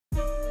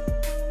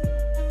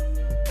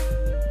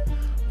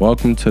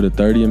Welcome to the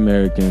 30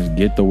 Americans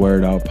Get the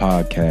Word Out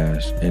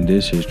podcast, and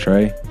this is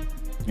Tre'Cian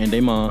and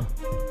De'Mond.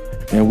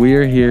 And we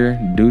are here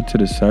due to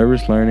the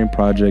service learning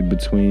project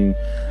between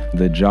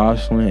the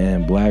Joslyn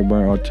and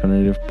Blackburn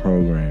Alternative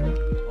Program.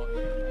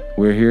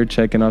 We're here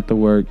checking out the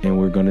work, and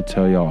we're going to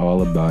tell y'all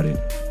all about it.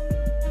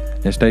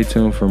 And stay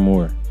tuned for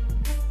more.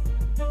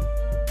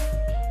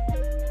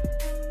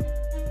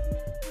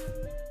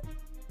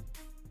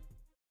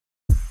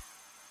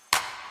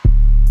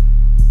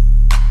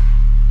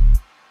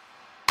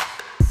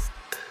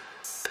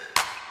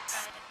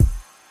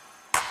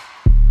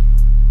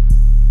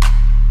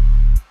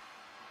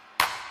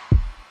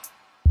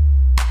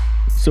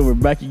 So we're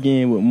back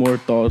again with more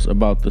thoughts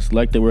about the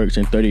selected works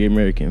in 30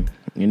 American.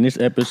 In this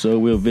episode,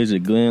 we'll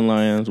visit Glenn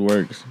Ligon's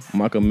works,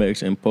 Malcolm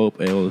X, and Pope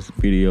L's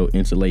video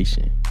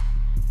installation.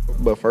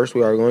 But first,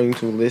 we are going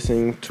to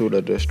listen to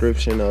the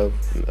description of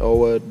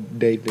Noah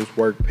David's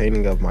work,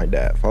 Painting of My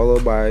Dad,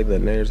 followed by the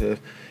narrative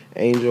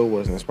Angel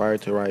was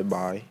inspired to write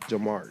by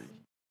Jamari.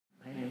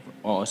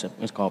 Oh,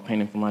 it's called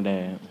Painting for My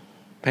Dad.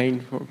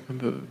 Painting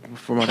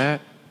for my dad?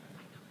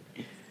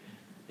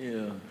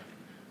 Yeah.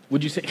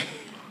 What'd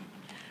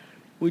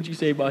you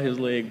say about his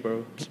leg,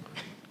 bro?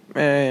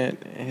 Man,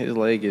 his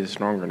leg is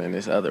stronger than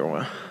this other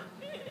one.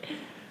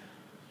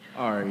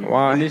 All right.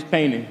 Why? In this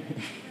painting.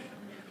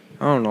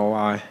 I don't know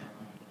why.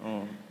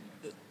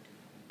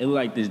 It looked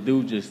like this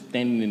dude just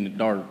standing in the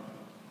dark.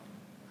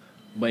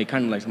 But it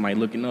kind of like somebody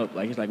looking up.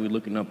 Like it's like we're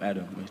looking up at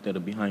him instead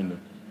of behind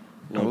him.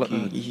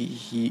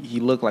 He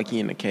looked like he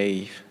in a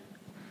cave.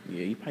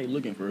 Yeah, he probably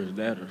looking for his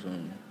dad or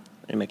something.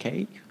 In a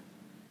cave?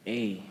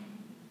 Hey.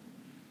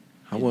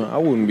 I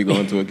wouldn't be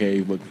going to a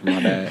cave looking for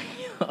my dad.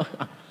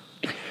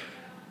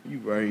 You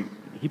right.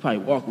 He probably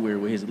walk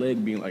weird with his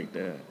leg being like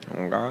that.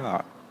 Oh,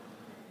 God.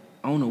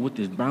 I don't know what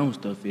this brown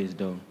stuff is,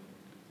 though.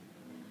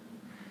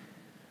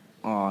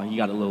 Oh, he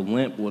got a little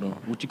lamp with him.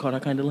 What you call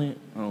that kind of lamp?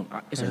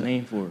 It's a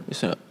name for it.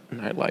 It's a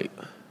night light.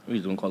 We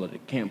just gonna call it a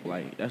camp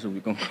light. That's what we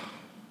gonna.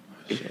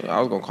 I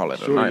was gonna call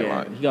it a night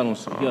light. He got on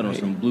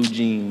some blue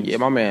jeans. Yeah,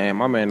 my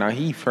man. Now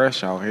he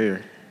fresh out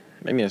here.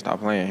 They need to stop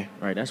playing.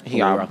 Right, that's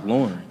Polo Ralph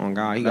Lauren. Oh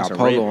God, he that's got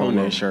polo on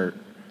that shirt.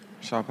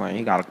 Stop playing.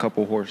 He got a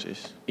couple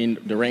horses in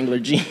the Wrangler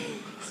jeans.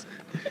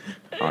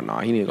 Oh no,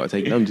 he need to go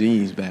take them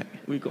jeans back.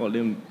 We call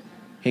them.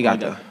 He got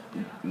the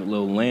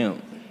little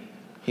lamp.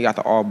 He got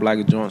the all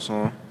black joints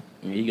on.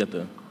 Yeah, he got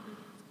the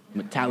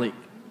metallic.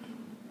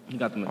 He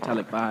got the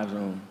metallic fives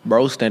on.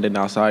 Bro, standing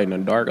outside in the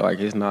dark like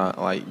it's not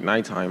like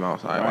nighttime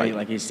outside. Right,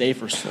 like it's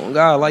safe or something. Oh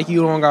God, like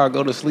you don't gotta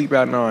go to sleep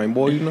at 9,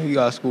 boy. You know you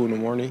got school in the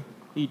morning.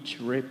 He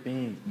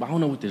tripping. But I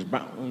don't know what this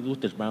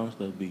brown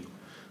stuff be.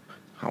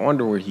 I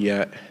wonder where he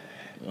at.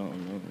 I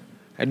don't know.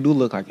 That do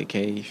look like a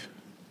cave.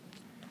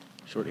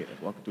 Shorty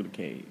walking through the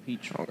cave. He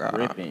tripping. Oh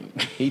God.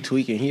 He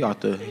tweaking. He off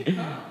the mid.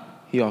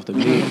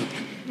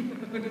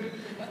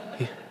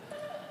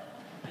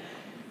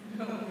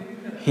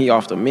 He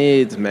off the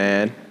mids,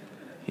 man.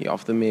 He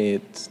off the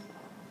mids.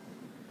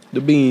 The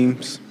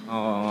beams.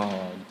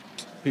 Oh,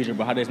 Pedro,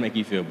 but how does this make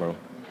you feel, bro?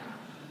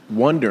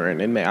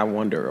 Wondering. I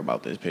wonder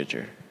about this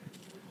picture.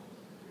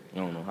 I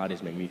don't know how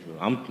this make me feel.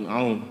 I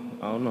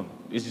don't know.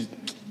 It's just,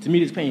 to me,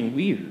 this painting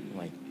weird.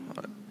 Like,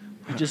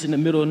 you're just in the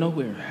middle of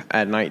nowhere.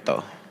 At night,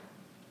 though.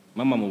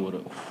 My mama would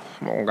have.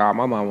 Oh, God,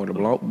 my mom would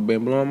have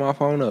been blowing my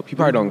phone up. He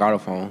probably don't got a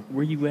phone.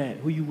 Where you at?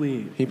 Who you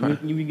with?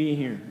 When you get in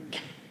here?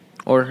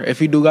 Or if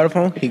he do got a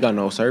phone, he got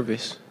no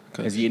service.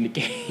 Is he in the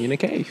cave? He in the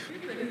cave.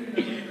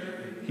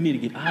 He need to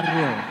get out of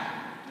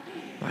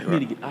there. He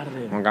need to get out of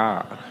there. Oh,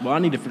 God. Well, I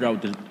need to figure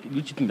out what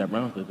you think that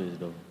brown stuff is,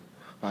 though.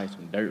 Probably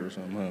some dirt or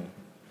something, huh?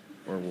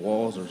 Or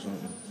walls or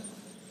something.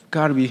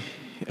 Gotta be.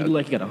 He look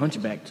like he got a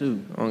hunchback,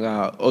 too. Oh,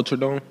 God.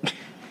 Ultradome.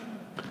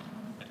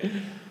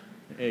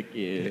 Heck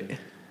yeah.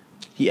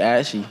 He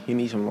ashy. He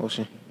needs some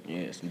lotion.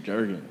 Yeah, some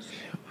Jergens.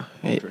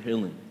 Hey. Ultra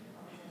healing.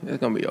 It's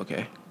gonna be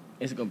okay.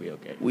 It's gonna be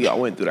okay. We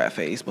all went through that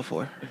phase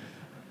before.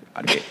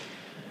 I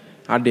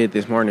did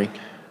this morning.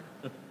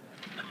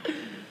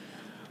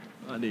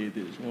 I did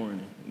this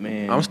morning.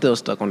 Man. I'm still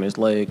stuck on his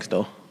legs,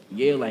 though.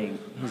 Yeah, like,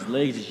 his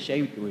legs is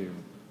shaped weird.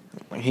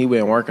 He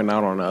been working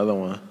out on the other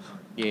one.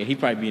 Yeah, he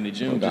probably be in the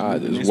gym. Oh,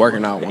 God, just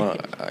working out one.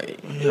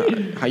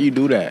 Like, how you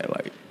do that?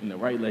 Like, in the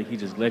right leg, he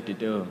just left it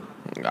there.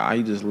 God,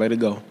 he just let it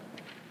go.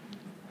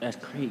 That's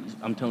crazy.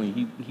 I'm telling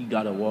you, he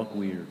gotta walk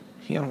weird.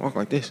 He gotta walk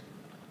like this.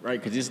 Right,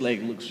 because his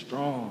leg looks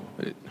strong.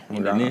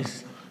 And God. then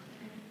this.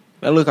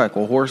 That look like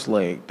a horse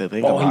leg to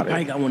think about it. He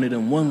probably got one of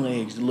them one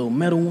legs, the little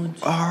metal ones.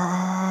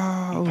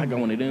 Oh. He probably got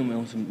one of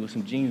them with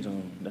some jeans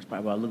on. That's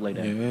probably why I look like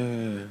that.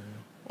 Yeah.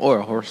 Or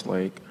a horse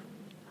leg.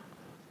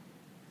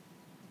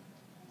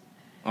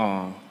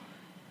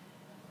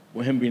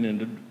 With him being in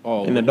the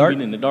dark?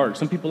 Being in the dark.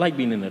 Some people like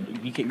being in the.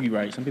 You can't be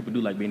right. Some people do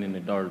like being in the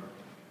dark.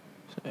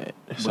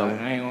 So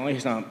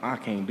but I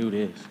can't do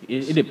this.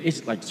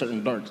 It's like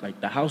certain darks, like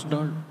the house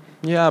dark.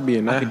 yeah, I'll be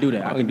in that. I can do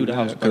that. I can do the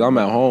house because I'm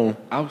at home.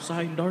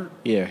 Outside dark.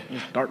 Yeah.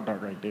 It's dark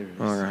right there.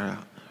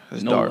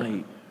 It's no dark.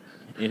 light.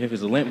 And if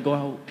it's a lamp go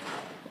out.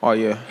 Oh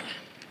yeah.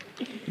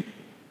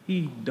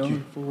 He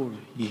done for.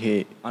 He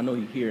hit. I know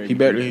he here. He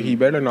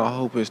better not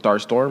hope it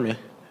starts storming.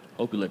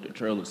 Hope he left the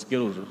trail of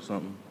Skittles or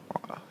something.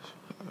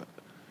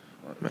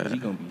 Man. He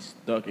gonna be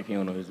stuck if he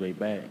don't know his way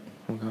back.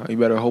 You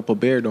better hope a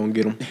bear don't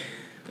get him.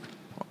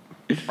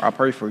 I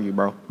pray for you,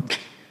 bro.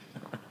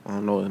 I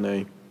don't know his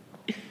name.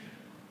 I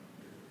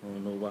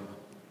don't know why.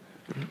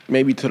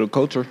 Maybe to the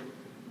culture.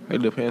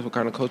 It depends what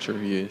kind of culture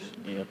he is.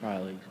 Yeah,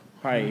 probably.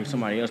 Probably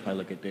somebody else probably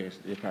look at this.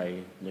 They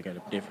probably look at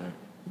it different.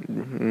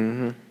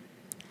 Mm-hmm.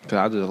 Cause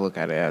I just look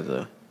at it as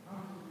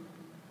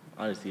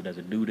I just see it as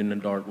a dude in the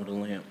dark with a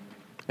lamp.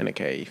 in a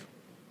cave.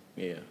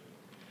 Yeah.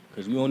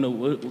 Because we don't know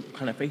what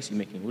kind of face he's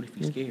making. What if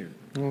he's scared?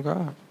 Oh,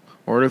 God.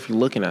 Or if you're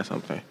looking at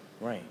something.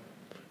 Right.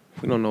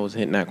 We don't know what's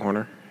hitting that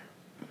corner.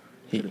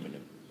 Could have been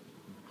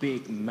a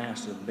big,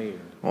 massive bear.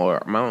 Or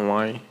a mountain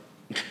lion.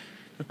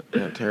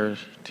 Tear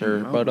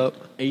his butt up.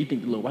 Hey, you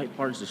think the little white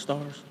part is the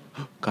stars?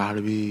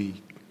 Gotta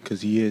be.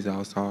 Because he is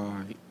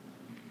outside.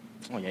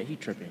 Oh, yeah, he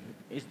tripping.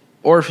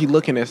 Or if he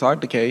looking inside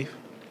the cave.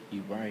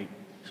 You right.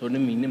 So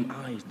them mean them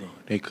eyes then.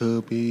 They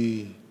could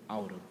be. I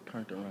would have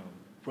turned around,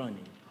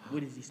 running.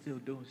 What is he still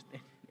doing?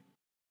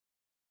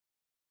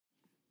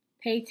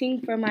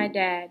 Painting for My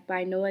Dad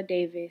by Noah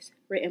Davis,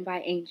 written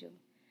by Angel.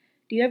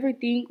 Do you ever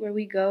think where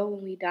we go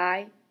when we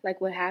die,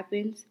 like what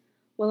happens?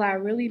 Will I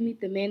really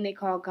meet the man they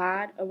call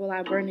God, or will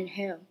I burn in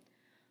hell?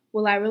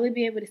 Will I really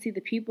be able to see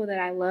the people that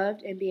I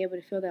loved and be able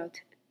to feel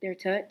their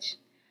touch?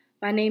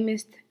 My name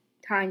is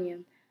Tanya.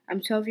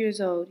 I'm 12 years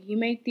old. You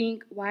may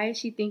think, why is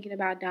she thinking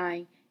about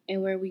dying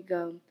and where we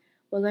go?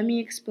 Well, let me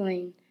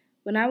explain.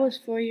 When I was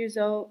 4 years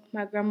old,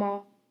 my grandma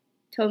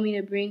told me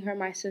to bring her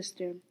my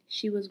sister.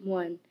 She was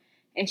 1.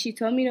 And she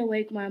told me to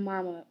wake my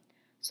mom up.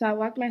 So I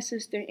walked my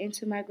sister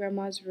into my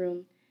grandma's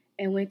room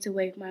and went to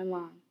wake my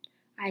mom.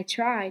 I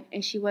tried,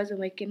 and she wasn't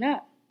waking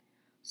up.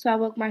 So I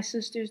woke my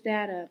sister's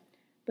dad up,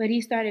 but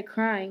he started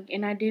crying,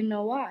 and I didn't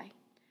know why.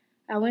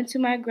 I went to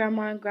my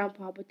grandma and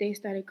grandpa, but they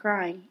started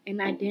crying,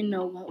 and I didn't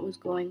know what was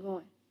going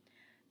on.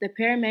 The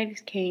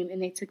paramedics came,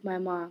 and they took my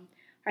mom.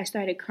 I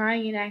started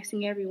crying and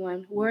asking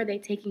everyone, where are they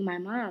taking my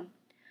mom?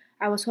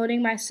 I was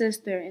holding my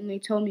sister, and they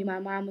told me my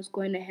mom was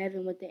going to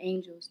heaven with the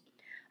angels.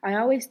 I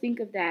always think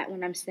of that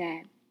when I'm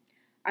sad.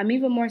 I'm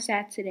even more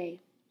sad today.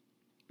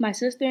 My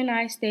sister and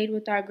I stayed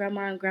with our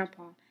grandma and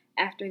grandpa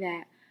after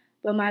that,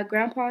 but my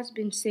grandpa's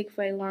been sick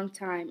for a long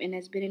time and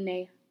has been in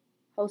a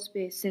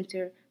hospice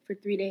center for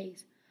 3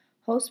 days.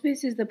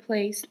 Hospice is the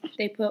place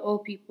they put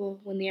old people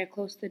when they are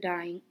close to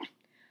dying.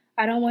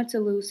 I don't want to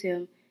lose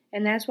him,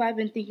 and that's why I've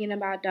been thinking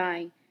about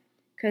dying,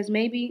 because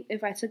maybe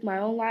if I took my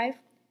own life,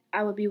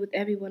 I would be with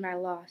everyone I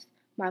lost,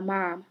 my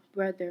mom,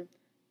 brother,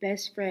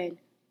 best friend,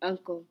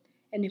 uncle.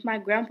 And if my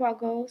grandpa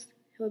goes,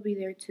 he'll be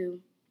there too.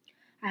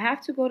 I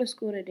have to go to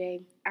school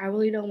today. I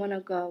really don't want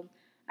to go.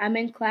 I'm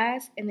in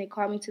class and they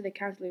called me to the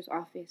counselor's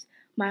office.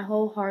 My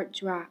whole heart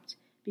dropped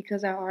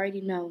because I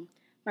already know.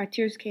 My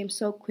tears came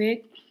so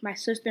quick. My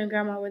sister and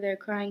grandma were there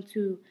crying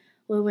too.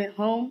 We went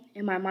home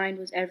and my mind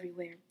was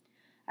everywhere.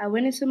 I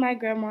went into my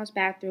grandma's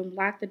bathroom,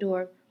 locked the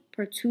door,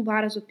 put 2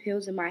 bottles of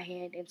pills in my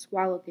hand and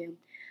swallowed them.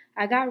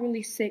 I got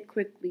really sick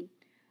quickly.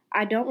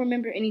 I don't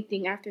remember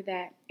anything after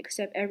that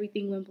except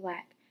everything went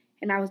black.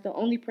 And I was the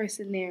only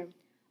person there.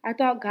 I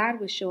thought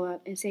God would show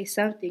up and say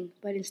something,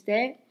 but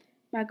instead,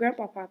 my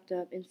grandpa popped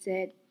up and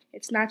said,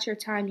 "It's not your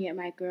time yet,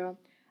 my girl."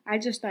 I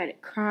just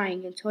started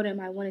crying and told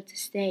him I wanted to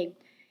stay.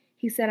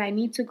 He said I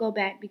need to go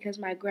back because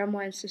my grandma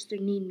and sister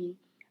need me.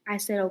 I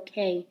said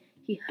okay.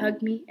 He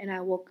hugged me and I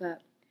woke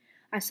up.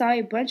 I saw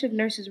a bunch of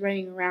nurses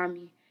running around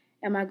me,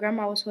 and my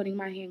grandma was holding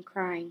my hand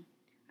crying.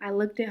 I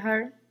looked at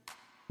her.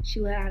 She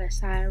let out a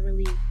sigh of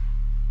relief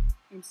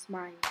and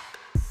smiled.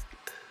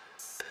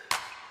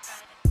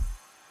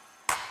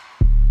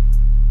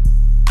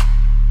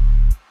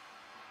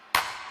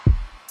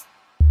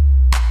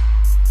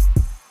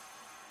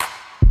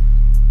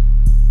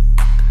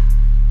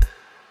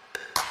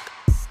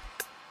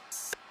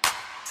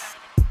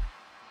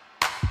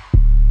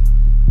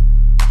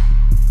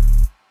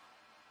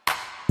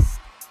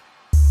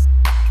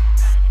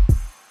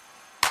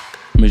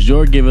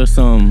 Major give us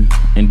some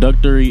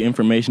introductory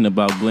information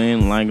about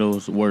Glenn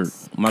Ligon's work.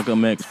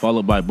 Malcolm X,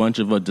 followed by a bunch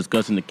of us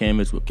discussing the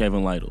canvas with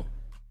Kevin Lytle.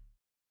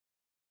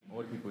 All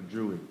the people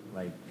drew it,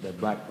 like that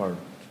black part.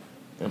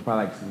 And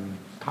probably like some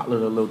toddler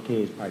little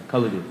kids probably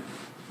colored it.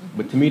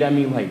 But to me that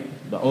means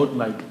like the old,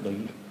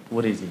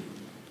 what is it?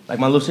 Like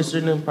my little sister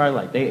and them, probably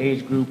like their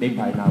age group, they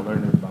probably not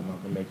learning about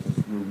Malcolm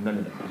X's group, none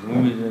of that. Because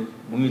when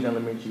we was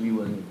elementary, we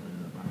wasn't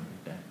learning about it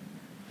like that.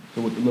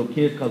 So with the little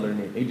kids coloring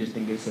it, they just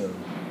think it's a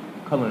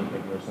coloring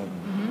paper or something.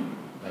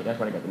 Mm-hmm. Like that's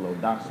why they got the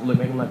little dots. Look,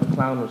 make them like a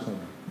clown or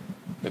something.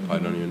 They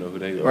probably don't even know who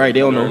they are. Right,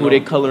 they don't know who they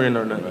coloring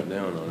or nothing. Right, they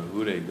don't know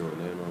who they doing.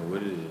 They don't know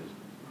what it is.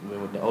 And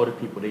then with the older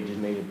people, they just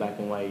made it black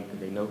and white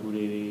because they know who it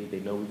is. They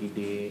know what he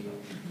did.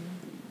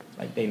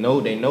 Like they know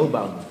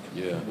about them.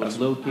 Yeah. When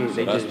little kids,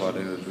 So that's why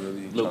they was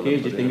really little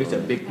kids just think it's a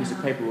big piece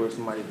of paper where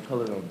somebody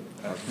colored them.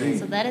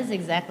 So that is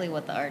exactly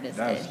what the artist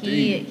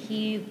did.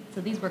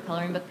 So these were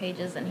coloring book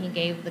pages, and he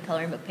gave the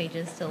coloring book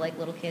pages to like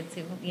little kids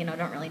who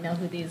don't really know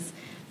who these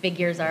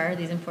figures are,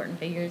 these important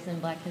figures in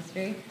Black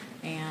history,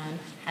 and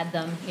had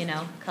them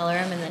color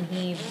them, and then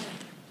he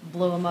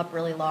blew them up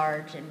really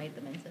large and made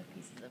them into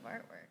pieces of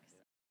artwork.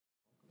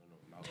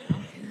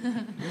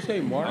 You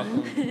say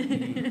Martin?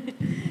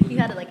 He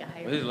had like a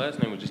higher. His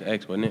last name was just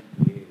X, wasn't it?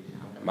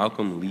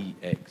 Malcolm Lee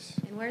X.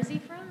 And where's he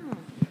from?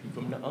 He's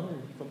from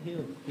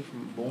Hill. He's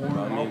from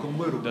Malcolm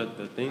Little.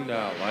 The thing that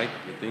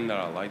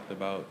I liked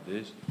about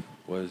this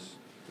was,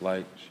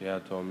 like she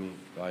had told me,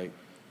 like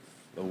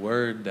the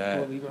word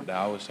that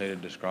I would say to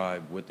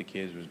describe what the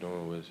kids was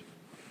doing was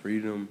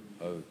freedom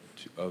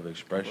of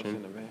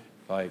expression.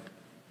 Like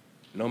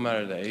no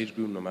matter the age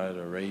group, no matter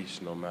the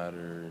race, no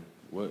matter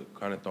what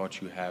kind of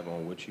thoughts you have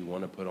on what you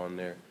want to put on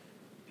there,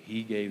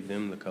 he gave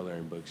them the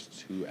coloring books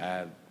to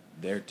add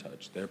their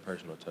touch, their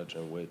personal touch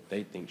on what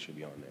they think should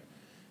be on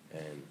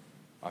there. And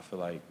I feel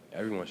like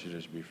everyone should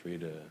just be free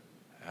to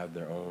have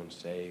their own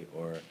say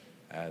or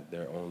add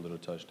their own little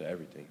touch to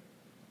everything.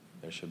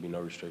 There should be no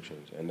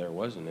restrictions. And there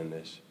wasn't in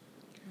this.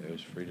 It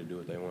was free to do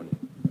what they wanted.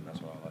 And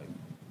that's what I like.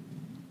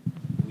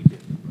 We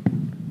did.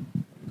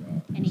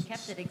 And he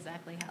kept it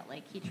exactly how,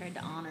 like, he tried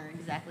to honor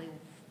exactly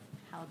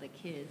how the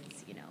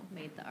kids,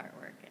 made the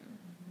artwork and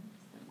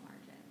the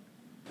margin.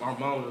 My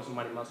mom was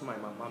somebody my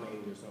mama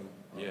age or something.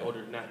 Yeah.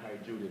 Older than that,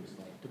 like Judith,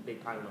 like took their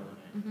time on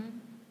that. Mm-hmm.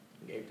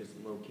 Gave it to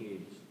some little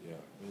kids. Yeah.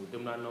 And with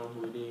them not knowing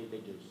who it is, they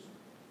just,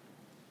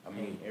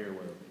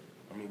 everywhere.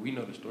 I mean, we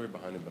know the story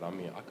behind it, but I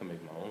mean, I can make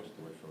my own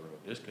story for real.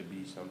 This could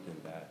be something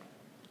that,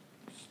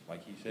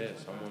 like he said,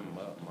 someone,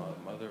 my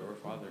mother or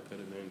father could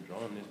have been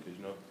drawing this because,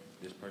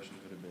 this person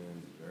could have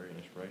been very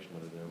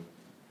inspirational to them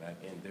back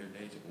in their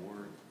days,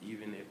 or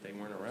even if they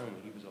weren't around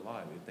when he was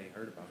alive, if they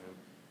heard about him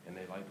and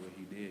they liked what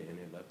he did and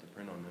it left a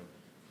print on them,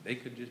 they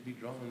could just be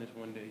drawing this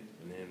one day,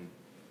 and then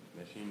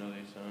next thing you know,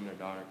 their son or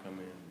daughter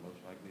come in, most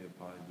likely it'll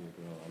probably be a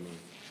girl. I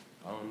mean,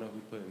 I don't know who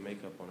put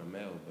makeup on a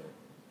male, but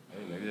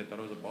hey, maybe they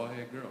thought it was a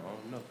bald-headed girl. I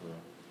don't know for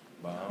real.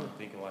 But I'm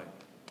thinking like,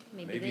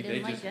 Maybe they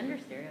didn't like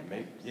gender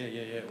stereotypes.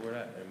 Yeah, where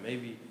that? And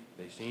maybe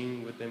they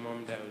seen what their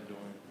mom and dad was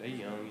doing. They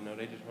young,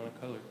 they just want to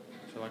color.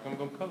 So like, I'm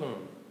gonna color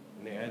them.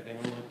 And they add their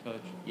own little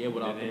touch. Yeah,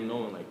 without them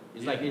knowing, like,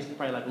 it's like, it's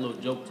probably like a little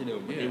joke to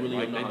them, but they really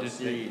don't know how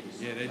serious.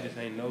 They just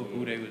ain't know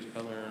who they was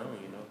coloring on,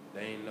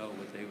 They ain't know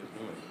what they was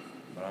doing.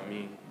 But I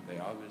mean, they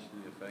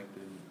obviously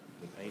affected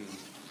the painting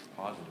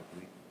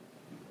positively.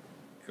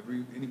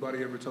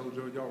 Anybody ever told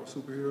y'all were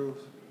superheroes?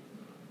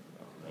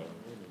 No,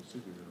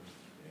 superheroes.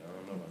 Yeah, I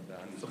don't know about that.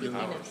 I need Speaking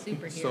of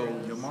superheroes.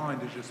 So your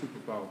mind is your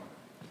superpower,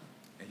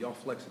 and y'all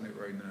flexing it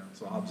right now.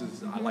 So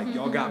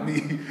y'all got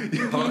me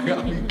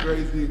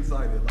crazy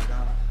excited. Like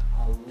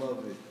I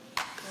love it.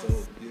 So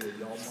yeah,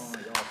 y'all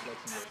flexing your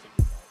superpower.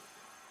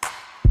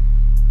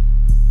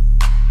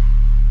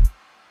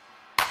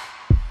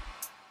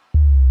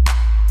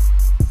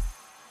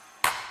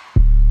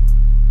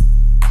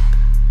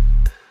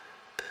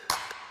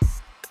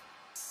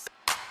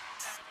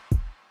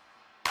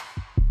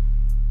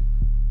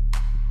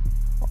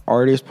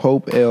 Artist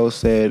Pope L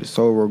said,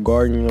 so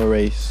regarding your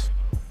race,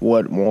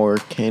 what more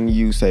can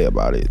you say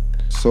about it?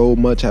 So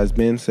much has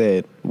been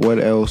said. What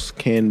else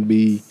can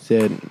be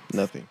said?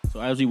 Nothing. So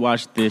as we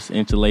watch this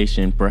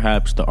installation,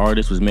 perhaps the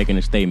artist was making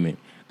a statement.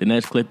 The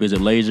next clip is a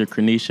laser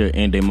Kranecia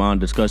and De'Mond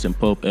discussing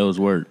Pope L's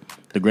work,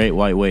 The Great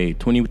White Way,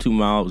 22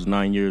 miles,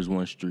 9 years,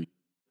 1 street.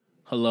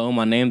 Hello,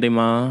 my name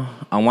De'Mond.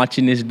 I'm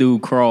watching this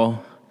dude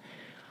crawl.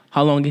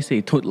 How long did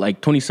he say? Like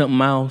 20-something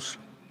miles?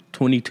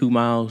 22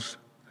 miles?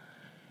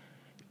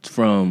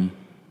 From,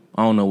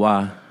 I don't know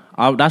why.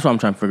 That's what I'm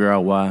trying to figure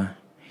out why.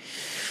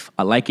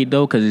 I like it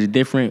though, cause it's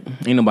different.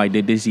 Ain't nobody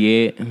did this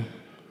yet.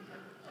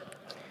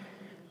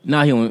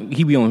 Now he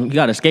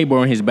got a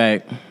skateboard on his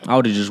back. I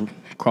would've just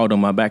crawled on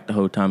my back the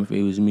whole time if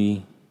it was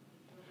me.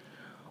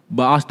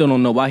 But I still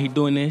don't know why he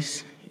doing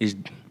this.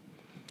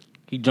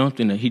 He dressed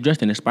in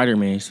a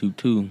Spider-Man suit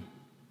too.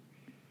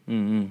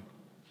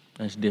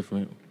 That's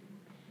different.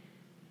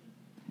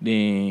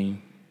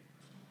 Then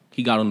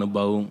he got on the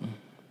boat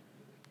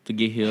to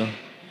get here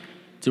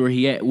to where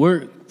he at.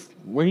 Where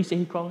he said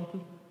he crawling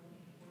to?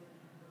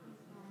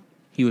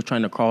 He was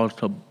trying to crawl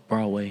to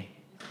Broadway.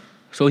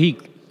 So he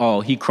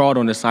crawled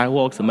on the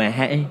sidewalks of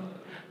Manhattan.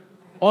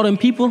 All them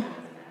people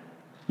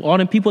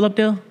up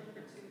there?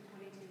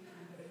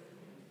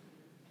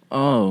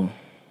 Oh,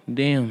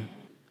 damn.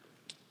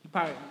 He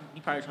probably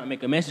trying to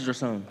make a message or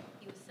something.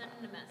 He was sending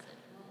a message.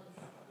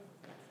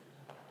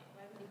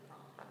 Why would he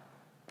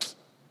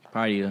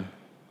crawl?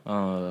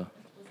 Probably,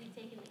 Was he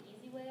taking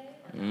the easy way?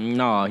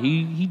 nah,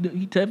 he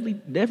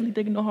definitely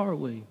taking the hard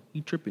way.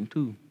 He tripping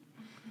too.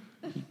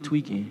 He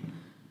tweaking.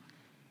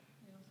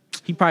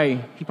 He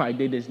probably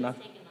did this not.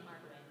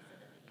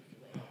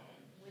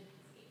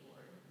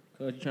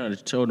 Cause he's trying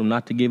to show them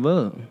not to give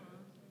up,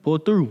 pull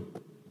through.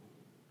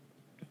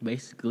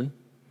 Basically,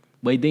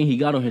 But then he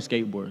got on his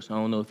skateboard, so I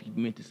don't know if he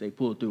meant to say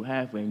pull through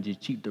halfway and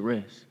just cheat the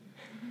rest.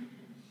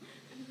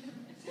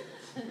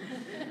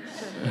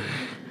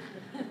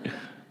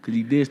 Because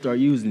he did start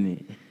using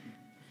it.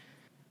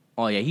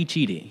 Oh, yeah, he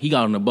cheated. He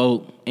got on the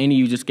boat, and he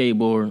used a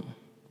skateboard.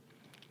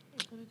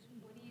 What do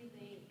you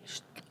think?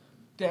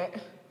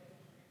 That.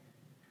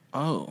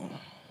 Oh. What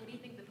do you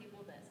think the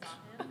people that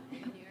saw him in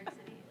New York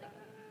City, like,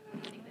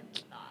 what do you think that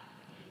they thought?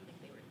 What do you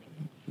think they were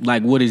thinking?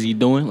 Like, what is he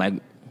doing? Like,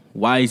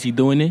 why is he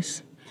doing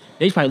this?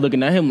 They probably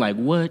looking at him like,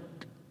 what?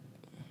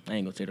 I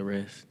ain't gonna say the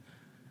rest.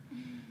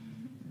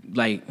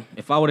 Like,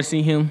 if I would have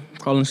seen him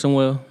crawling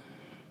somewhere,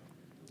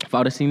 if I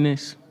would have seen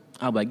this,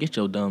 I'd be like, get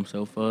your dumb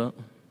self up.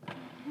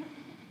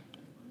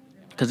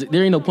 Because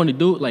there ain't no point to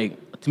do it.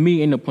 Like, to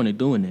me, ain't no point of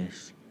doing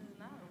this.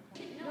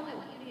 No, I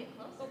want you to get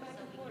closer so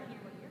we can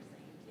hear what you're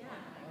saying.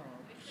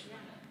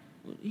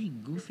 Yeah. He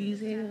goofy as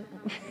hell.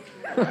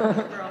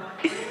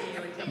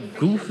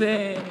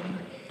 Goofy.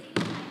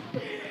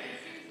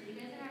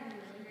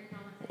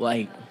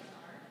 Like,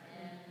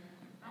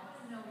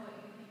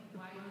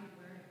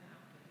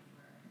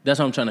 that's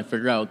what I'm trying to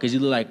figure out. Because you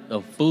look like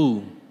a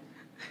fool.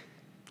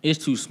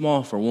 It's too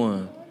small for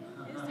one.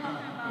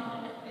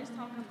 It's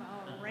talking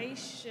about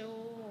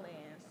racial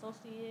and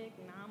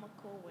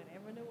socioeconomical,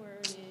 whatever the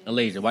word is.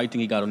 Elijah, why you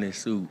think he got on this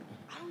suit?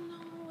 I don't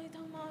know. He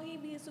talking about he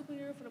be a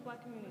superhero for the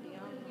black community. I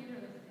don't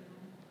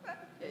know.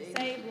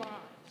 Save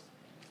lives.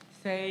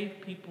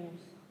 Save people's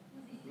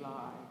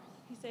lives.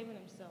 He's saving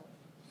himself.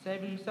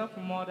 Saving himself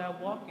from all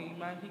that walking,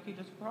 man. He could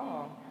just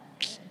crawl.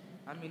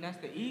 I mean, that's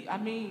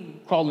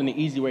Crawling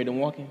the easy way than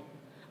walking?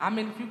 I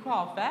mean, if you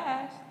crawl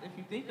fast, if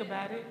you think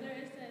about it. There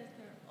it says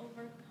they're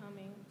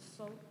overcoming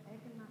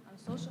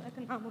social,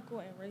 economical,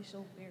 and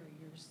racial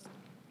barriers.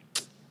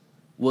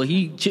 Well,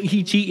 he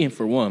cheating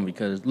for one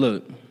because,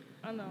 look.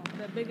 I know.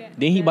 That big ass.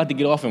 Then he about to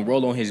get off and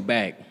roll on his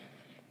back.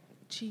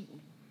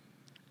 Cheating.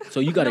 So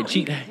you got to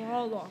cheat. He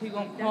crawl off. He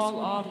gonna crawl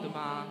off the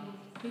mine.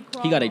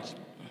 He got to...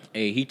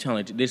 Hey, he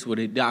telling this what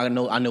it. I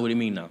know what it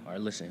mean now. All right,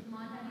 listen.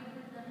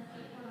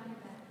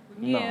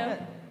 Yeah.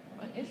 No.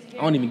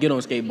 I don't even get on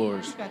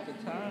skateboards.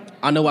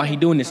 I know why he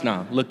doing this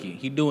now. Looky,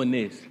 he doing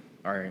this.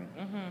 All right.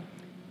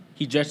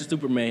 He dressed as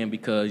Superman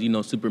because, you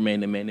know, Superman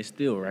the Man of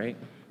Steel, right?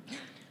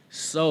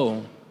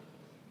 So,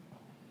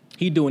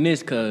 he doing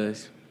this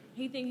because...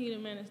 He think he the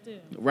Man of Steel.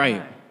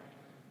 Right.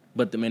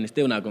 But the Man of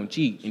Steel not going to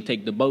cheat and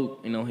take the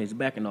boat, you know, his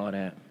back and all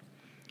that.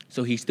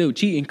 So he's still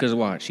cheating because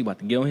watch, he about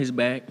to get on his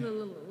back.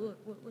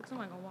 Look,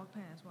 somebody gonna walk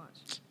past,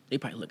 watch. They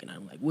probably looking at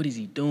him like, what is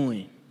he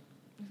doing?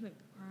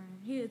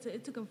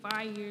 It took him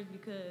 5 years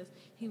because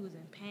he was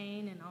in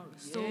pain and all the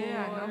sores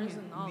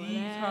and all of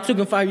that. It took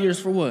him 5 years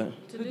for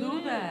what? To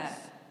do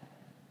that.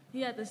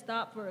 He had to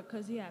stop for it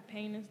because he had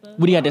pain and stuff.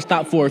 What he had to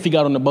stop for if he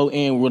got on the boat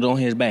and rolled on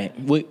his back?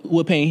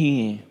 What pain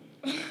he in?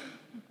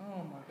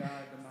 Oh my God.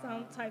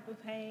 Some type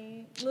of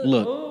pain.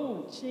 Look.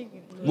 Oh.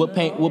 Chicken. What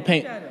pain?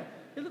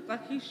 It looked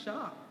like he's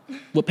shocked.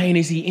 What pain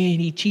is he in?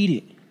 He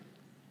cheated.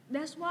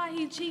 That's why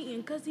he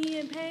cheating, because he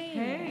in pain.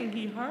 Pain,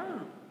 he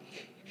hurt.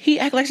 He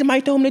act like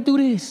somebody told him to do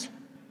this.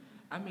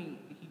 I mean,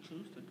 he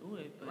chose to do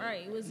it, but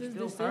right, it was his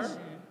still decision.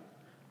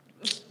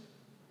 Hurt.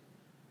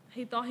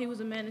 He thought he was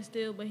a Man of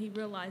Steel, but he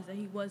realized that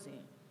he wasn't.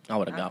 I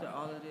would have After got.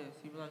 all of this,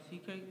 he realized he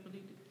can't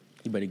believe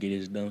it. He better get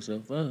his dumb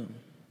self up.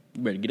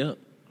 You better get up.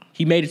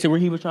 He made it to where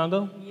he was trying to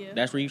go? Yeah.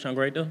 That's where he was trying to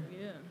go right there?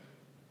 Yeah.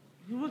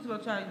 He was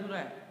gonna try to do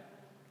that.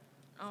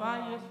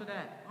 5 years for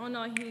that. Oh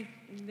no,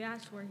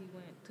 that's where he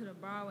went, to the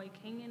Broadway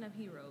Canyon of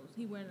Heroes.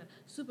 He wearing a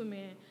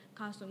Superman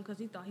costume because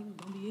he thought he was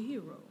gonna be a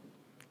hero.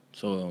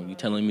 So you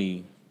telling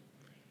me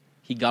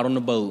he got on the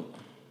boat?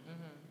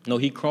 No,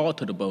 he crawled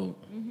to the boat,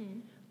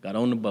 got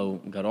on the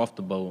boat, got off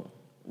the boat,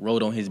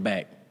 rode on his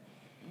back,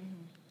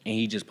 and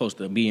he just supposed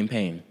to be in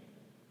pain.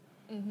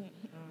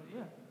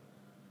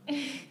 Yeah.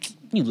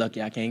 You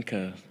lucky I can't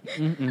cuss.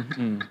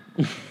 You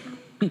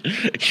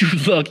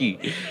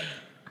lucky.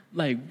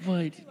 Like,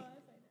 what?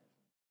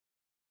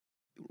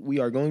 We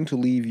are going to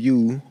leave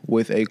you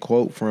with a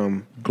quote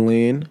from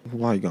Glenn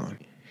Ligon.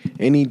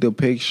 Any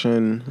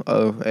depiction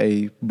of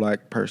a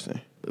black person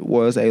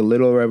was a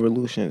little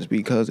revolution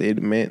because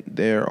it meant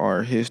there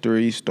are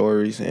history,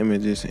 stories,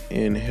 images,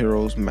 and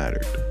heroes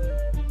mattered.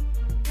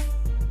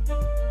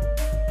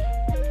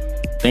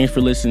 Thanks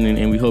for listening,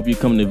 and we hope you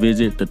come to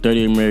visit the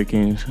 30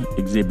 Americans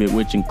exhibit,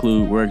 which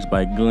include works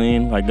by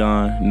Glenn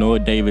Ligon, Noah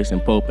Davis,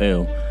 and Pope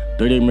L.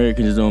 30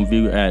 Americans is on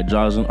view at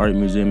Joslyn Art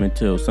Museum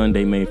until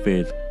Sunday, May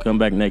 5th. Come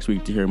back next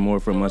week to hear more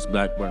from us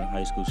Blackburn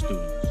High School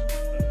students.